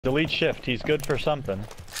Delete shift, he's good for something.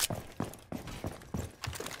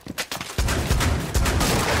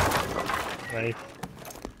 Nice.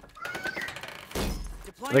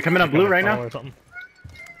 Are they coming up blue right now?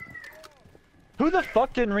 Who the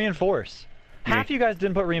fuck didn't reinforce? Half of you guys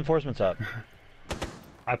didn't put reinforcements up.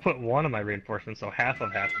 I put one of my reinforcements, so half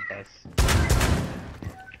of us.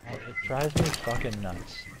 It drives me fucking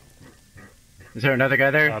nuts. Is there another guy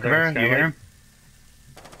there? Cabrera, do you hear him?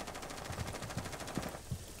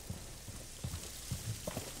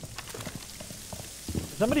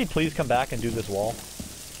 Somebody please come back and do this wall.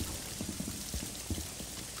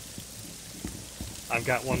 I've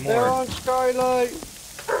got one more. They're on Skylight!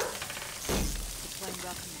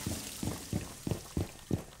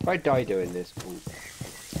 If I die doing this, cool.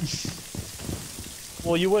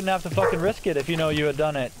 Well, you wouldn't have to fucking risk it if you know you had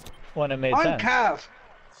done it when it made I'm sense. Cav!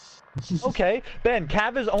 Okay, Ben,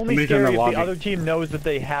 Cav is only scary if the other team knows that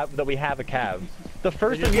we have a Cav. The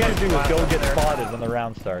first thing you have to do is go get spotted when the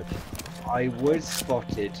round starts. I was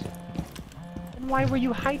spotted. And why were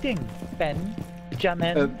you hiding, Ben?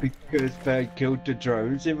 Jamin? Because they killed the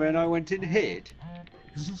drones and then I went and hid.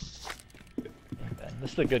 Ben,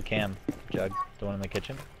 this is a good cam, Jug. The one in the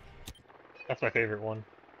kitchen. That's my favorite one.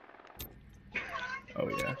 Oh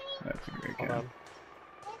yeah, that's a great cam.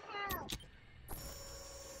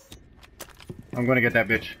 I'm gonna get that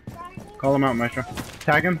bitch. Call him out, Maestro.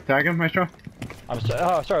 Tag him, Maestro. I'm sorry.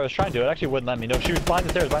 Oh, sorry. I was trying to. It actually wouldn't let me. No, she was behind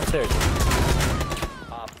the stairs.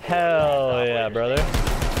 Hell yeah, brother.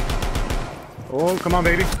 Oh, come on,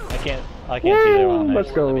 baby. I can't see there. Woo,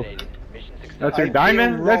 let's go. That's your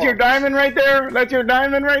diamond. That's your diamond right there. That's your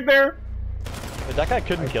diamond right there. But that guy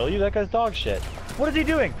couldn't kill you. That guy's dog shit. What is he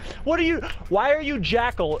doing? Why are you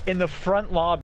Jackal in the front lobby?